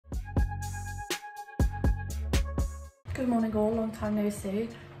good morning all, long time no see.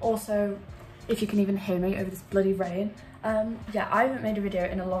 Also, if you can even hear me over this bloody rain. Yeah, I haven't made a video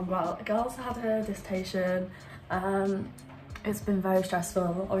in a long while. A girl's had her dissertation. It's been very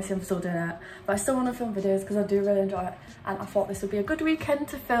stressful. Obviously I'm still doing it, but I still want to film videos because I do really enjoy it, and I thought this would be a good weekend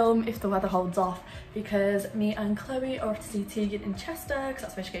to film if the weather holds off, because me and Chloe are off to see Tegan in Chester because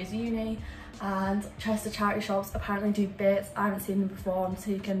that's where she goes to uni, and Chester charity shops apparently do bits. I haven't seen them before. I'm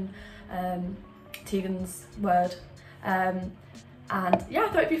taking Tegan's word. And yeah, I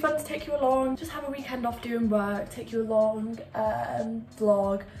thought it'd be fun to take you along, just have a weekend off doing work, take you along,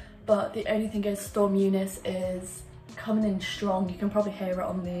 vlog. But the only thing is Storm Eunice is coming in strong. You can probably hear it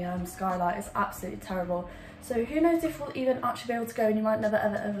on the skylight. It's absolutely terrible. So who knows if we'll even actually be able to go, and you might never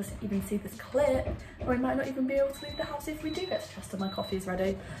ever even see this clip, or we might not even be able to leave the house if we do get to Chester. My coffee is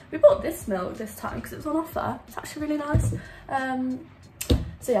ready. We bought this milk this time because it was on offer. It's actually really nice.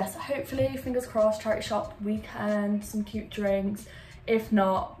 So yes, hopefully, fingers crossed, charity shop weekend, some cute drinks. If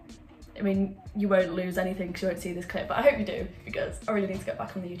not, I mean, you won't lose anything because you won't see this clip, but I hope you do, because I really need to get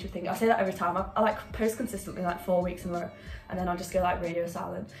back on the YouTube thing. I say that every time. I like post consistently like 4 weeks in a row, and then I'll just go like radio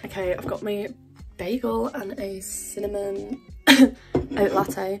silent. Okay, I've got my bagel and a cinnamon oat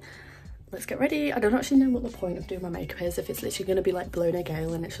latte. Let's get ready. I don't actually know what the point of doing my makeup is, if it's literally going to be like below no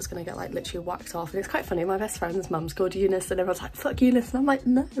gale and it's just going to get like literally waxed off. And it's quite funny, my best friend's mum's called Eunice and everyone's like, fuck Eunice, and I'm like,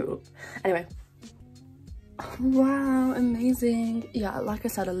 no. Anyway. Wow, amazing. Yeah, like I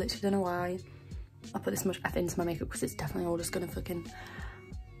said, I literally don't know why I put this much effort into my makeup, because it's definitely all just gonna fucking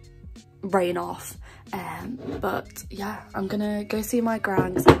rain off. But yeah, I'm gonna go see my gran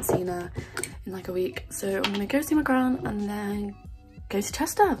because I haven't seen her in like a week. So I'm gonna go see my gran and then go to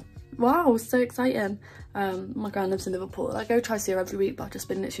Chester. Wow, so exciting. My gran lives in Liverpool. I go try to see her every week, but I've just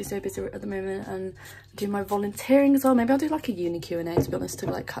been literally so busy at the moment, and do my volunteering as well. Maybe I'll do like a uni Q&A, to be honest, to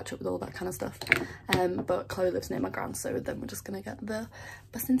like catch up with all that kind of stuff. But Chloe lives near my gran, so then we're just gonna get the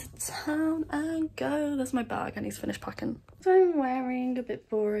bus into town and go. There's my bag. I need to finish packing. So I'm wearing a bit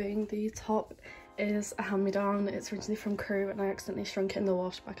boring. The top is a hand-me-down. It's originally from Crew and I accidentally shrunk it in the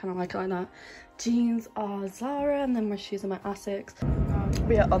wash, but I kind of like it like that. Jeans are Zara, and then my shoes are my Asics.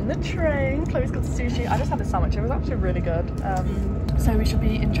 We are on the train. Chloe's got sushi. I just had a sandwich. It was actually really good. So we should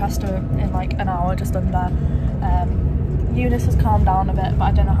be in Chester in like an hour, just under. Eunice has calmed down a bit, but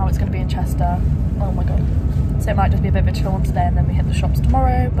I don't know how it's going to be in Chester. Oh my god. So it might just be a bit of a chill one today, and then we hit the shops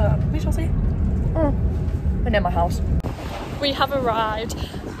tomorrow, but we shall see. We're near my house. We have arrived.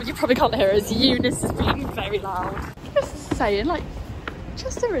 You probably can't hear us. Eunice is being very loud. Just saying, like,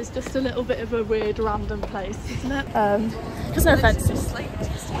 Chester is just a little bit of a weird random place, isn't it? Just no offence.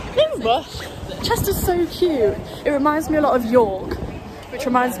 Chester's so cute. It reminds me a lot of York, which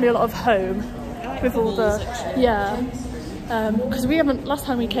reminds me a lot of home, with all the, yeah. Because we haven't, last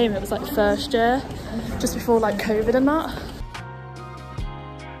time we came it was like first year, just before like COVID and that.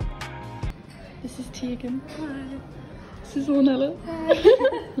 This is Tegan. Hi. This is Ornella.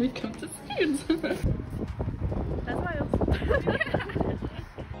 Hi. We've come to Spoons. There's Miles.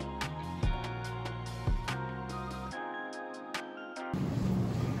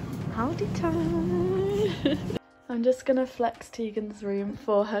 Howdy time. I'm just gonna flex Tegan's room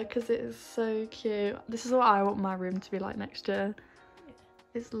for her because it is so cute. This is what I want my room to be like next year.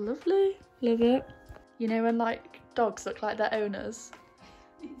 It's lovely. Love it. You know when like dogs look like their owners?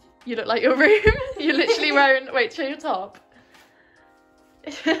 You look like your room. You're literally wearing, wait, show your top.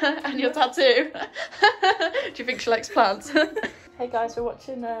 And your tattoo. Do you think she likes plants? Hey guys, we're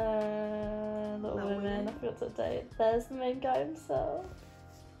watching Little Women. I forgot to update. There's the main guy himself.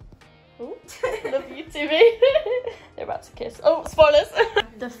 Ooh, love you, Timmy. They're about to kiss. Oh, spoilers.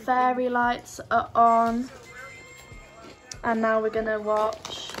 The fairy lights are on. And now we're gonna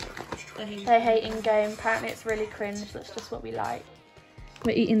watch They Hating Game. Apparently it's really cringe. That's just what we like.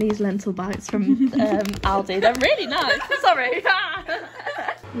 We're eating these lentil bites from Aldi. They're really nice. Sorry.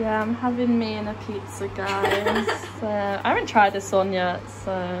 Yeah, I'm having me and a pizza, guys. I haven't tried this one yet,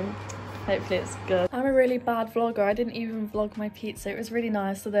 so hopefully it's good. I'm a really bad vlogger. I didn't even vlog my pizza. It was really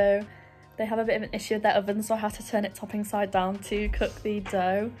nice, although they have a bit of an issue with their oven, so I had to turn it topping side down to cook the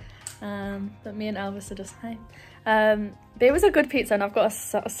dough. But me and Elvis are just, hey. But it was a good pizza, and I've got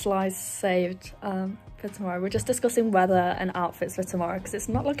a slice saved for tomorrow. We're just discussing weather and outfits for tomorrow because it's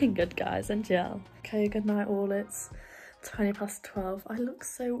not looking good, guys, and Jill. Okay, good night all. It's 12:20. I look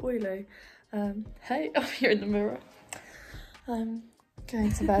so oily. Hey, oh, you're in the mirror. I'm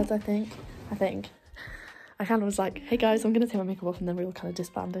going to bed, I think. I kind of was like, hey guys, I'm going to take my makeup off, and then we all kind of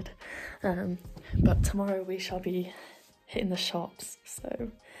disbanded. But tomorrow we shall be hitting the shops, so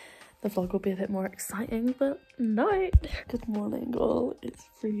the vlog will be a bit more exciting, but night. Good morning all. It's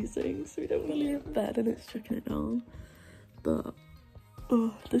freezing, so we don't want to leave bed and it's chucking it down. but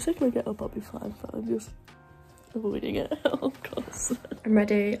the second I get up I'll be fine, but I'm just avoiding it at all costs. I'm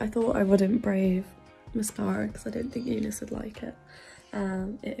ready. I thought I wouldn't brave mascara because I didn't think Eunice would like it.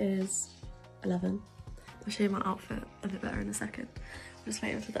 It is 11. I'll show you my outfit a bit better in a second. I'm just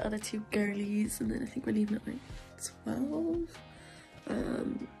waiting for the other two girlies, and then I think we're leaving at like 12.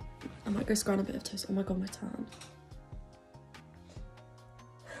 I might go scroll on a bit of toast. Oh my god, my tan.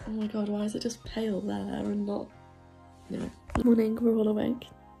 Oh my god, why is it just pale there and not... No. Morning, we're all awake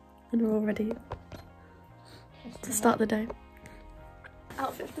and we're all ready to start the day.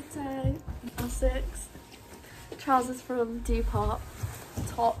 Outfit for the day, Essex. Trousers from Depop,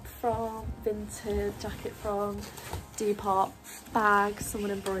 top from Vinted, jacket from Depop, bag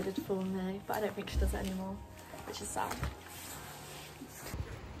someone embroidered for me, but I don't think she does it anymore, which is sad.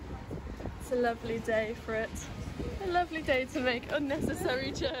 It's a lovely day for it. A lovely day to make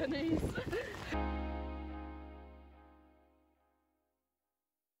unnecessary journeys.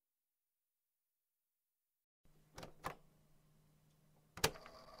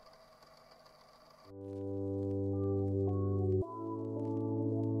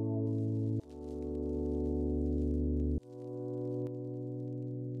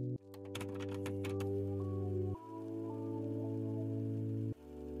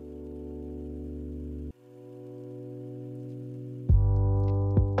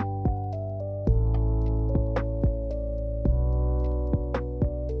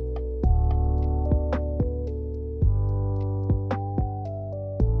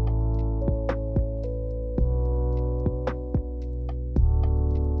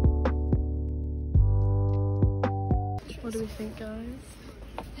 What do we think,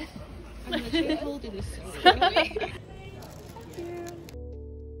 guys? I'm literally holding this so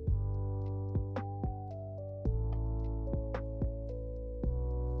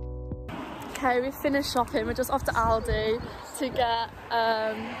Okay, we've finished shopping. We're just off to Aldi to get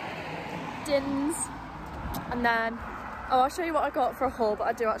dins, and then I'll show you what I got for a haul, but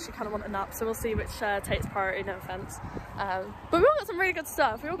I do actually kind of want a nap, so we'll see which takes priority, no offence. But we all got some really good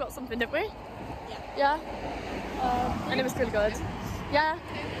stuff. We all got something, didn't we? Yeah? And it was really good. Yeah,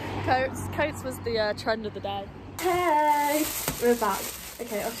 coats. Coats was the trend of the day. Hey, we're back.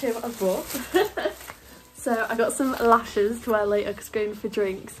 Okay, I'll show you what I bought. So I got some lashes to wear later because going for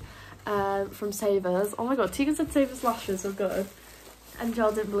drinks from Savers. Oh my god, Tegan said Savers lashes were good, and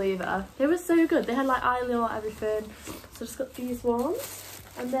y'all didn't believe her. They were so good. They had like eyeliner, everything. So I just got these ones,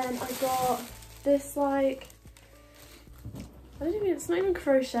 and then I got this like, I don't even. It's not even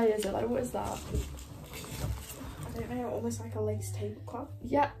crochet, is it? Like, what is that? I don't know, almost like a lace tablecloth.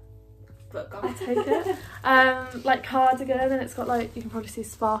 Yeah, But I'll take it. Like cardigan, and it's got like, you can probably see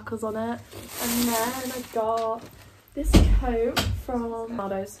sparkles on it. And then I got this coat from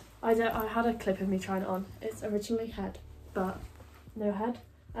Mardo's. I had a clip of me trying it on. It's originally head, but no head.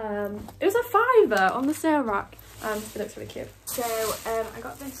 It was a £5 on the sale rack. It looks really cute. So I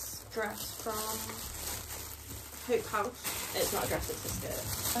got this dress from Hope House. It's not a dress, it's a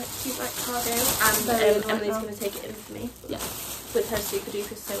skirt. Like cute like cargo, and Emily's going to take it in for me. Yeah. With her super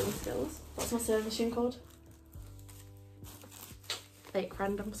duper sewing skills. What's my sewing machine called? Fake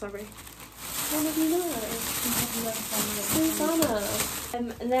random, sorry. One of you know. Susanna.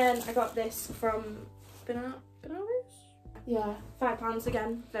 And then I got this from Bananas? Yeah. £5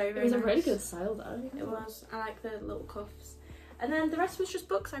 again. Very, very It was nice. a really good sale though. It was. I like the little cuffs. And then the rest was just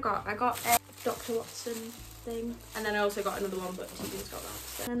books I got. I got a Dr. Watson thing. And then I also got another one, but Tegan's got that.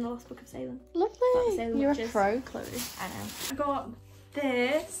 So. And the last book of Salem. Lovely. You're a watches. pro, Chloe. I know. I got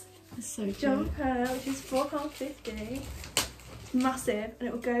this It's so cute. jumper, which is £4.50. It's massive, and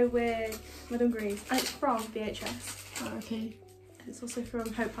it will go with my dungarees. And it's from VHS. R.I.P. It's also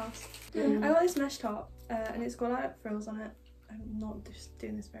from Hope House. Mm. I got this mesh top, and it's got like frills on it. I'm not just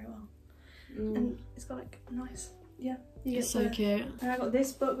doing this very well. And it's got like nice, yeah. You It's get so the- cute. And I got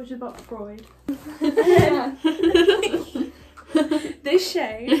this book, which is about Freud. This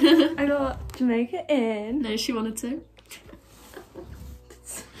shade, I got Jamaica in. No, she wanted to.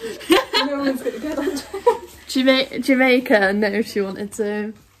 No one's gonna get that. Jamaica, no, she wanted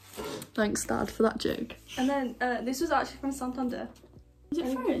to. Thanks, Dad, for that joke. And then this was actually from Santander. Was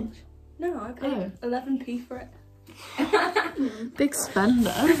it French? No, I paid 11p for it. Big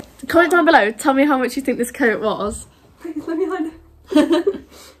spender. Comment down below, tell me how much you think this coat was. Let me find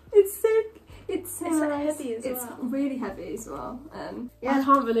It's so it's like nice. heavy as It's well. really heavy as well. I Yeah,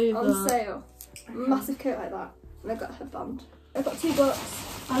 can't believe on that. sale. Massive coat like that. And I got a headband. I got 2 books.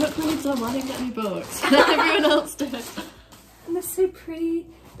 I look really dumb, I didn't get any books. Everyone else did. And they're so pretty.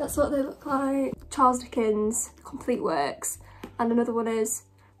 That's what they look like. Charles Dickens, Complete Works. And another one is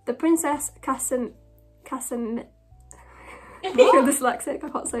The Princess You're dyslexic, I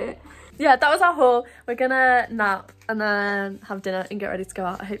can't say it. Yeah, that was our haul. We're gonna nap and then have dinner and get ready to go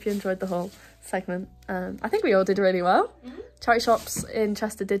out. I hope you enjoyed the whole segment. I think we all did really well. Charity shops in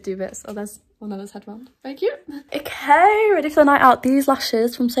Chester did do bits. Oh, there's one other's headband. Very cute. Okay, ready for the night out. These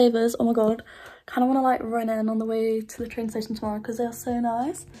lashes from Savers, oh my god. Kind of want to like run in on the way to the train station tomorrow because they are so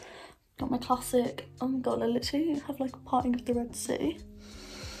nice. Got my classic, oh my god, I literally have like a parting of the Red Sea.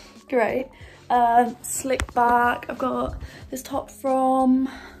 Great. Slick back. I've got this top from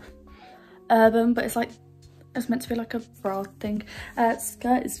Urban, but it's like, it's meant to be like a bra thing.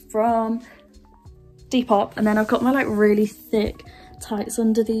 Skirt is from Depop, and then I've got my like really thick tights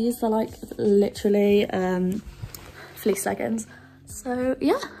under these. They're like literally fleece leggings. So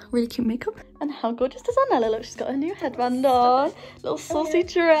yeah, really cute makeup. And how gorgeous does Anella look? She's got her new headband on, little saucy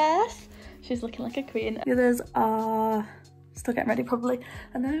dress. She's looking like a queen. The others are still getting ready probably,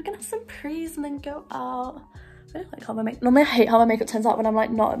 and then we're gonna have some prees and then go out. I don't like how my makeup, normally I hate how my makeup turns out when I'm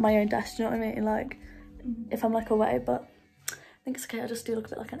like not at my own desk, do you know what I mean? Like if I'm like away, but I think it's okay. I just do look a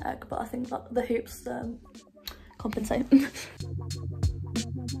bit like an egg, but I think that the hoops compensate.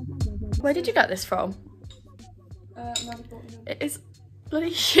 Where did you get this from? It is bloody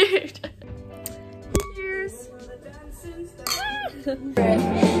huge. Cheers.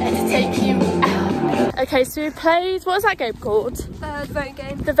 Let's take you out. Okay, so we played, what was that game called? The voting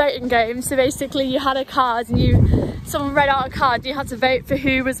game. The voting game. So basically you had a card and someone read out a card and you had to vote for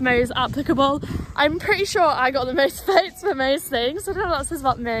who was most applicable. I'm pretty sure I got the most votes for most things. I don't know what that says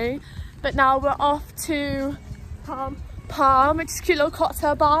about me. But now we're off to Palm, which is a cute little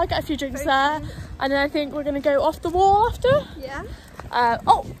cocktail bar, get a few drinks there. And then I think we're gonna go off the wall after. Yeah.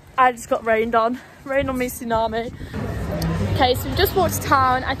 Oh, I just got rained on. Rain on me tsunami. Okay, so we've just walked to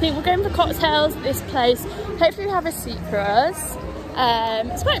town. I think we're going for cocktails at this place. Hopefully we have a seat for us.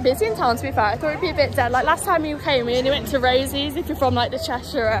 It's quite busy in town to be fair. I thought it'd be a bit dead. Like last time you came, we only went to Rosie's if you're from like the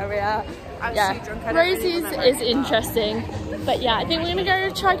Cheshire area. Yeah, Rosie's is interesting. But yeah, I think we're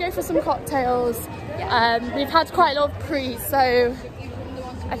gonna go for some cocktails. We've had quite a lot of pre, so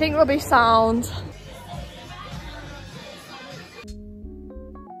I think we'll be sound.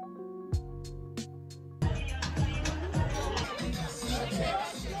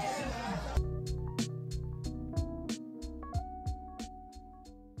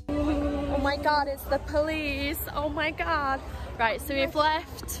 Oh my god, it's the police. Oh my god. Right, so we've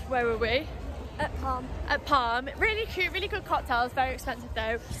left, where were we? At Palm. At Palm. Really cute, really good cocktails, very expensive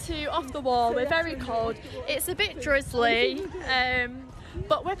though. To Off the Wall, we're very cold. It's a bit drizzly,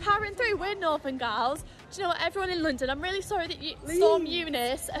 but we're powering through. We're Northern gals. Do you know what, everyone in London, I'm really sorry that Storm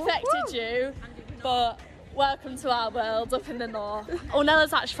Eunice affected you, but welcome to our world up in the north.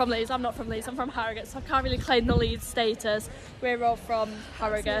 Ornella's actually from Leeds. I'm not from Leeds, I'm from Harrogate, so I can't really claim the Leeds status. We're all from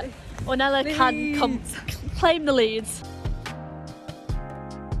Harrogate. Ornella can claim the Leeds.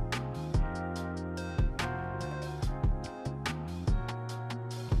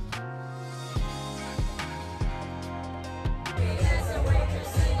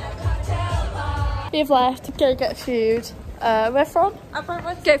 We've left to go get food. Where from?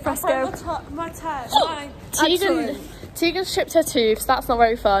 Go Fresco. Tegan chipped her tooth, so that's not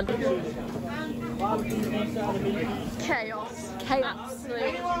very fun. Chaos.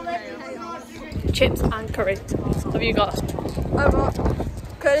 Absolute chaos. Chips and curry. What have you got? I've got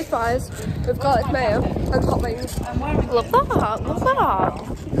curly fries with garlic mayo and hot wings. Love that, love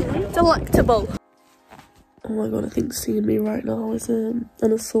that. Delectable. Oh my god, I think seeing me right now is an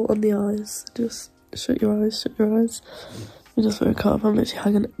assault on the eyes. Just shut your eyes, shut your eyes. I just woke up, I'm literally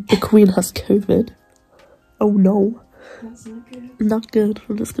hanging. The Queen has COVID. Oh no. That's not good. Not good.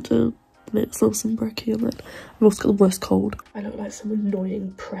 I'm just gonna make myself some brekkie and then I've also got the worst cold. I look like some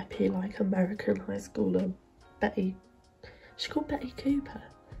annoying preppy like American high schooler. Betty. She called Betty Cooper.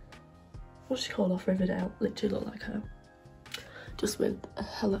 What's she called off Riverdale? Literally look like her. Just with a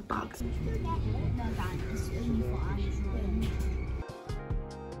hella bags.